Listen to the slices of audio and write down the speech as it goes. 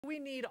we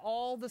need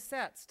all the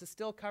sets to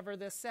still cover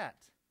this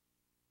set?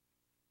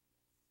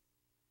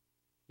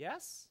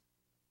 Yes?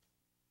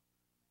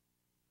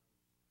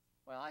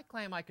 Well, I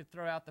claim I could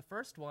throw out the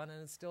first one and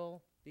it'd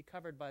still be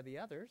covered by the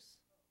others.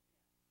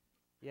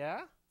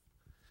 Yeah?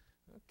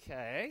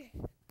 Okay.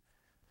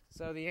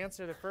 So the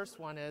answer to the first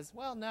one is,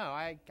 well, no,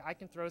 I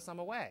can throw some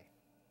away.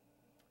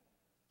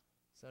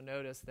 So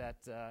notice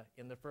that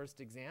in the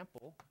first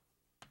example,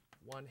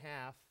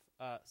 1/2,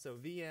 so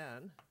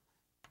Vn,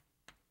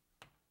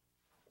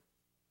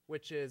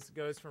 which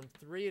goes from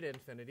 3 to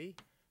infinity,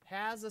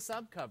 has a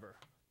subcover.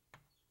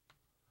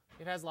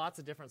 It has lots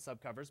of different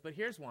subcovers, but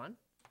here's one.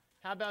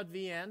 How about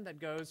Vn that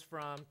goes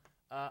from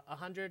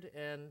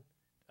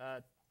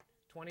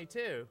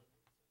 122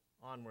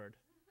 onward?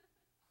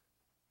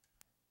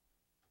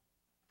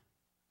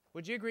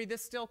 Would you agree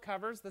this still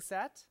covers the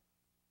set?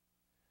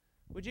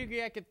 Would you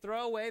agree I could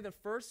throw away the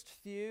first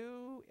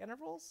few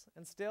intervals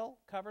and still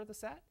cover the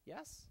set?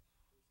 Yes?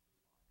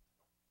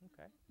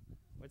 Okay.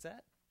 What's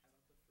that?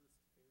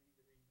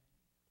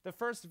 The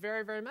first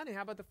very, very many.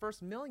 How about the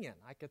first million?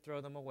 I could throw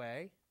them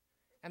away,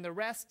 and the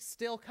rest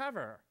still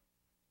cover.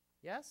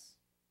 Yes?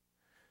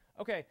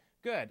 Okay,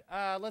 good.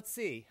 Let's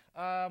see.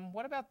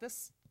 What about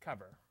this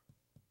cover?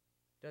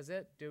 Does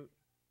it do?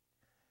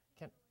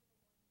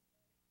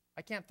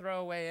 I can't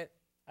throw away it.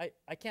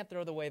 I can't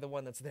throw away the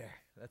one that's there.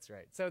 That's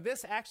right. So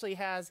this actually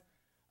has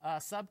a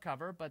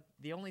subcover, but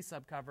the only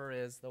subcover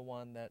is the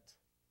one that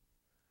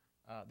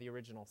the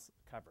original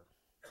cover.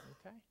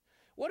 Okay.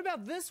 What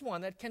about this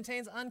one that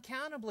contains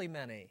uncountably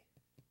many?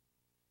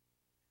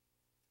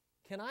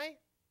 Can I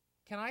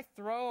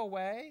throw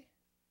away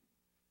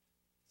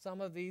some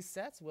of these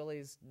sets?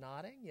 Willie's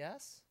nodding.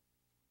 Yes.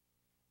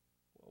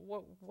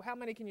 How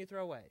many can you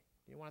throw away?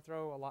 Do you want to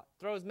throw a lot?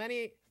 Throw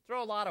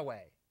a lot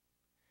away.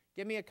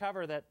 Give me a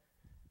cover that.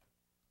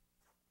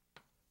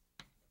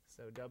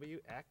 So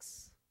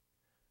Wx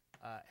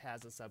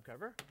has a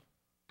subcover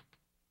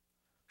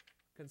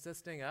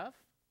consisting of.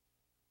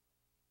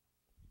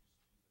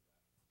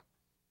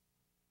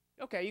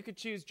 Okay, you could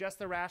choose just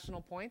the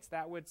rational points.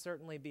 That would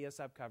certainly be a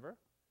subcover.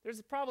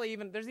 There's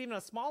even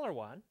a smaller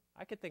one.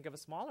 I could think of a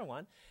smaller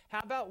one. How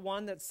about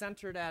one that's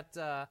centered at,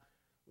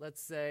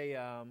 let's say,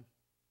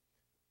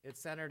 it's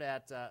centered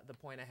at the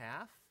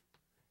 1.5,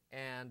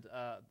 and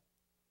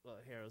well,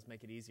 here, let's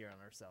make it easier on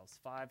ourselves.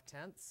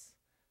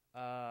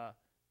 5/10.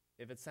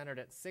 If it's centered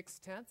at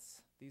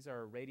 6/10, these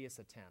are a radius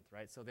a tenth,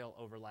 right? So they'll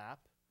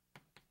overlap.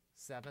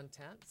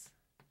 7/10,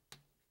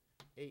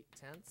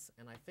 8/10,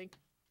 and I think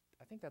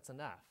that's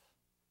enough.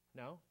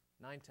 No?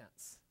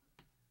 9/10.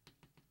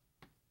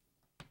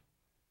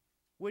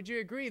 Would you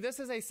agree this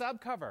is a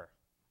subcover?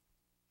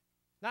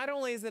 Not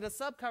only is it a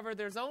subcover,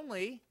 there's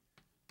only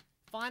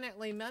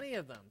finitely many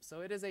of them.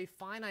 So it is a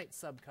finite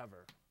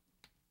subcover.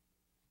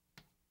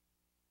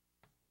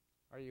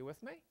 Are you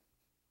with me?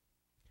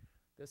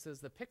 This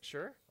is the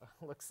picture.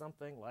 Looks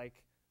something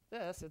like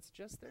this.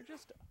 They're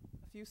just a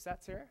few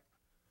sets here,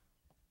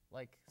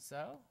 like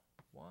so.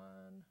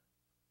 One.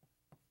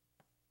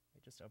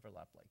 They just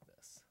overlap like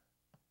this.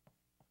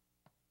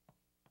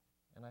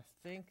 And I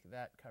think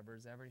that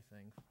covers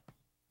everything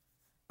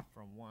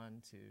from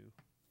 1 to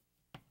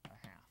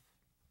 1/2.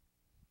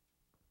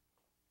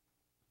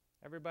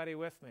 Everybody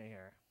with me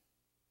here?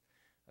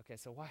 Okay,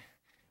 so why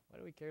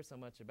do we care so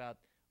much about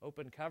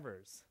open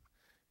covers?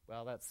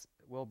 Well, that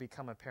will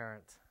become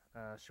apparent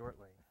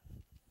shortly.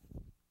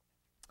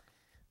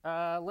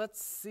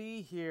 Let's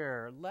see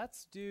here.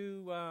 Let's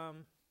do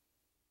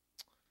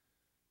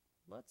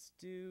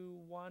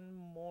one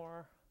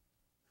more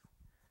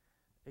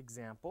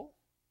example.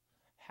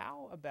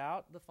 How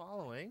about the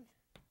following?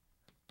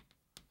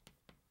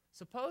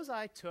 Suppose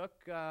I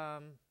took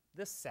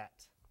this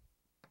set.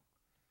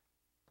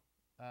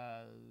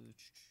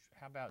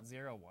 How about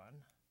 0,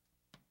 1?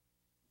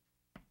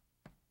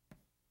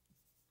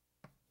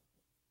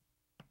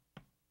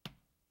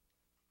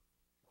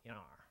 In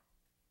R.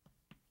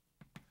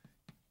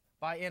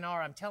 By in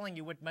R, I'm telling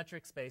you what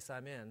metric space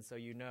I'm in, so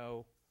you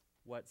know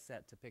what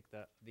set to pick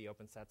the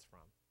open sets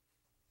from.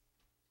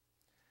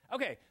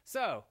 Okay,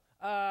 so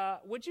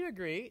would you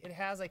agree it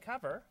has a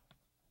cover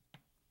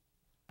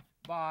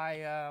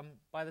by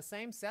the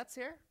same sets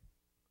here,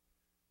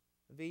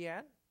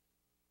 Vn,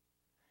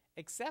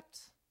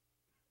 except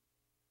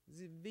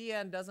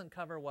Vn doesn't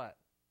cover what?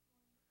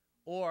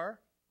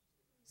 Or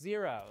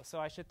 0. So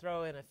I should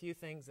throw in a few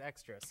things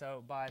extra.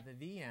 So by the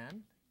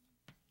Vn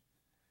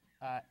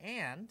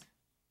and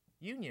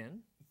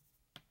union,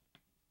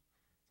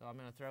 so I'm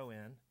going to throw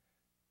in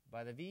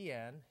by the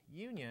Vn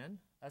union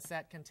a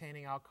set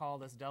containing, I'll call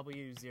this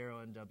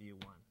W0 and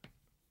W1.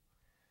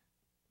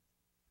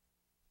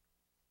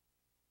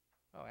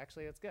 Oh,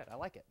 actually, that's good. I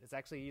like it. It's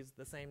actually used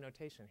the same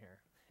notation here.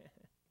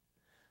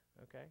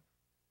 Okay.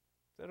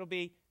 So it'll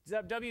be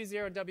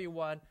W0 and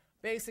W1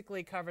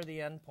 basically cover the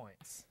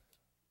endpoints.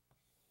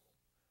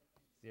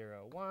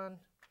 0, 1.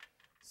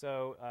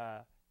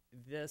 So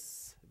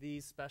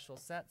these special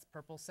sets,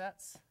 purple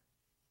sets,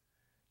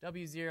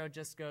 W0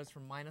 just goes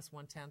from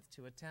 -1/10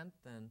 to 1/10,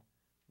 and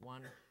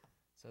 1.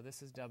 So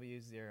this is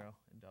W0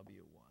 and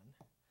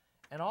W1.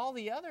 And all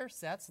the other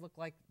sets look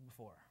like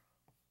before.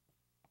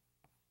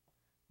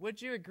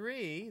 Would you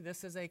agree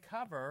this is a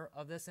cover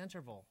of this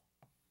interval?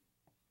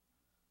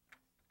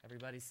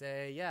 Everybody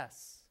say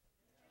yes.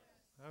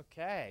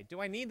 Okay. Do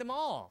I need them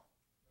all?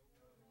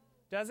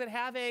 Does it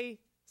have a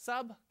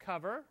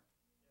subcover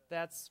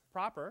that's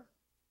proper,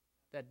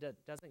 that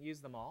doesn't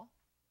use them all?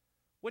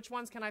 Which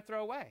ones can I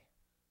throw away?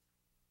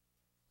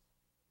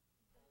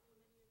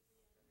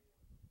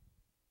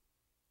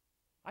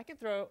 I can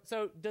throw,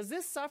 so does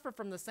this suffer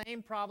from the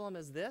same problem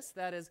as this?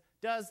 That is,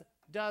 does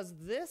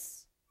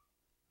this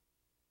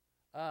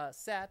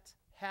set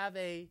have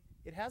it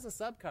has a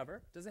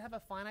subcover. Does it have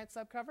a finite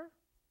subcover?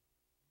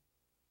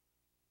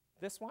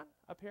 This one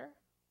up here?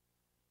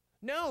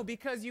 No,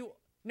 because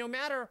no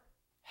matter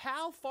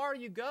how far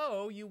you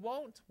go, you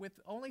won't, with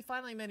only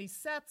finitely many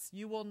sets,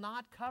 you will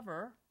not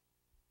cover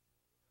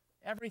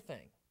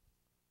everything,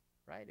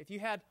 right? If you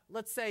had,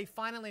 let's say,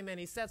 finitely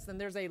many sets, then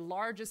there's a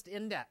largest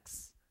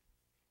index.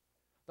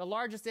 The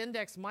largest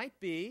index might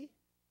be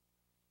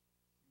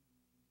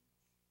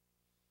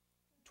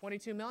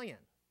 22 million.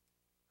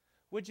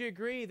 Would you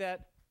agree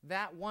that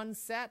that one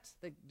set,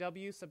 the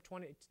V sub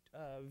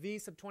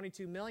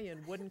 22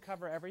 million, wouldn't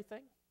cover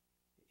everything?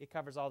 It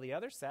covers all the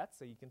other sets,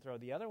 so you can throw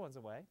the other ones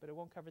away, but it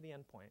won't cover the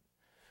endpoint.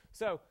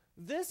 So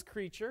this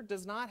creature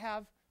does not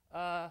have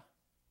a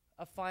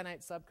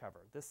finite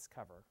subcover, this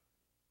cover.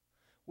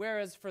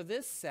 Whereas for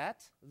this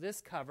set,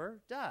 this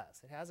cover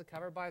does. It has a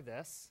cover by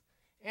this,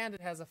 and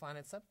it has a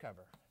finite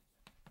subcover.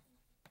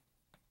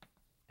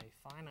 A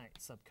finite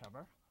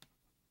subcover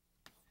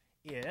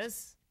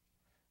is,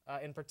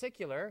 in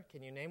particular,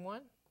 can you name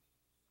one?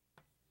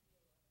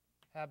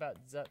 How about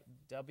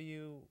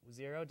W0,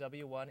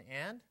 W1,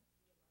 and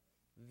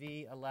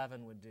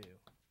V11 would do?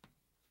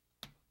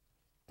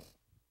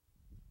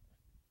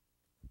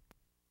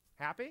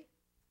 Happy?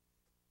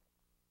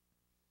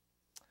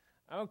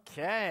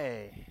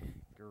 Okay,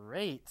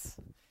 great.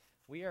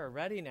 We are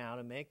ready now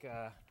to make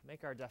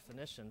our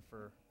definition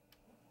for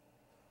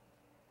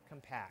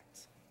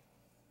compact.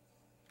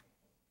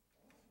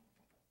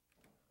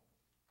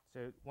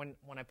 So when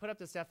I put up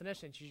this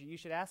definition, you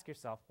should ask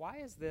yourself, why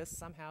is this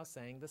somehow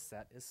saying the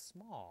set is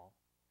small?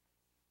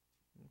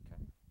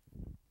 Okay.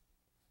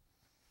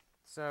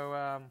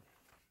 So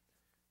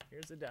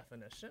here's the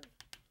definition.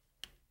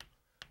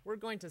 We're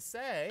going to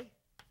say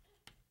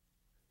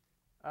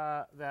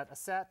that a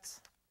set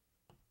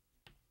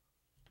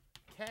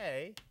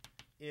K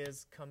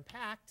is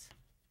compact.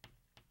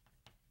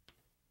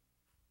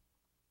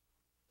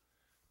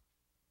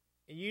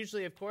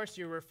 Usually, of course,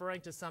 you're referring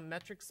to some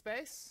metric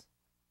space.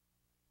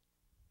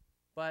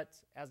 But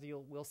as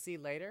we'll see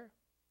later,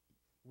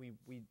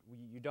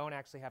 you don't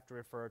actually have to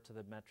refer to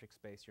the metric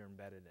space you're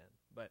embedded in.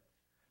 But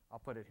I'll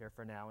put it here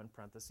for now in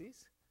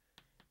parentheses.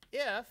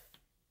 If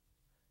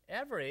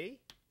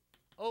every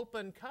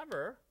open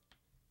cover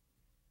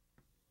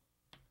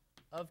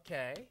of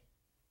K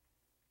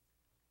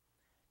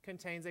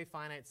contains a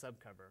finite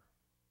subcover.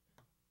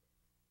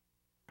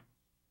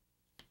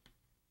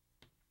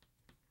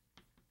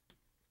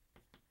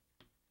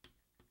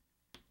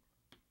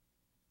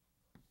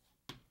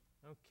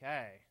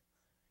 Okay,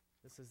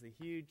 this is the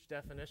huge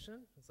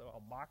definition, so I'll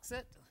box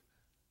it.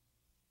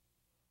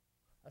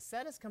 A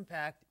set is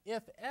compact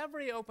if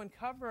every open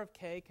cover of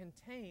K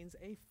contains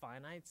a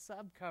finite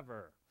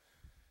subcover.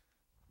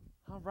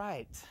 All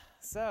right,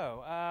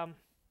 so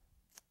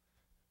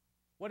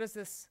what is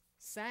this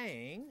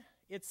saying?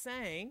 It's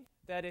saying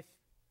that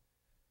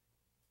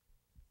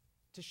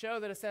to show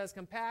that a set is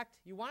compact,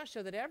 you want to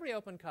show that every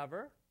open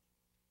cover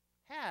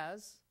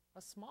has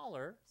a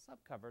smaller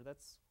subcover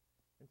that's,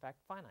 in fact,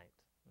 finite.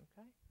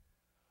 Okay?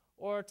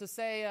 Or to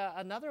say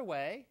another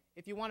way,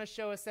 if you want to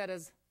show a set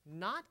as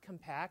not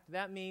compact,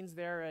 that means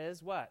there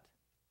is what?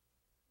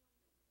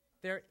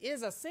 There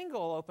is a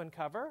single open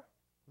cover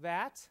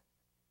that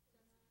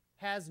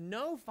has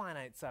no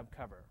finite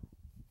subcover.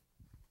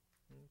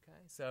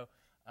 Okay, so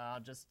I'll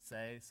just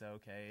say, so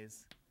K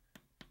is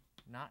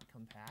not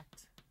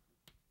compact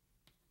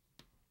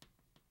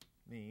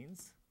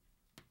means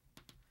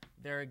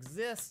there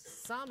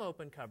exists some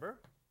open cover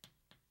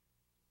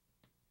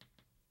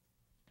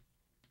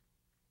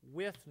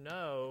with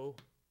no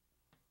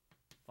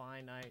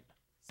finite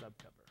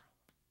subcover.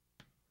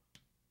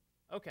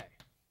 Okay.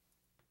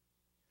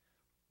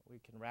 We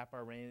can wrap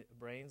our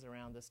brains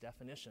around this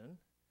definition.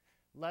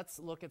 Let's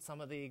look at some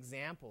of the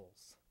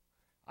examples.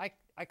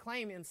 I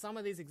claim in some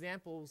of these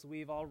examples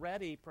we've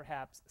already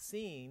perhaps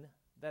seen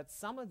that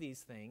some of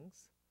these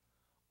things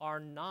are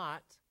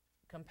not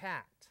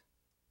compact.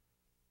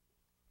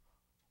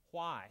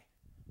 Why?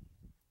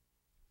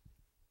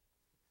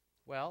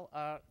 Well,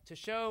 to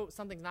show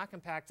something's not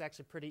compact is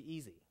actually pretty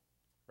easy,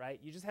 right?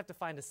 You just have to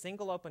find a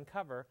single open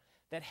cover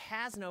that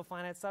has no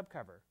finite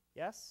subcover.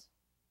 Yes?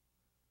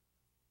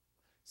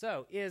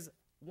 So, is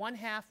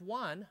 1/2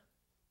 1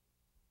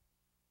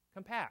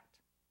 compact?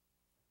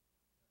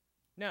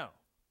 No.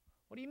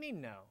 What do you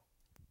mean no?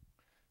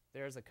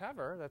 There's a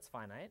cover that's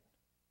finite.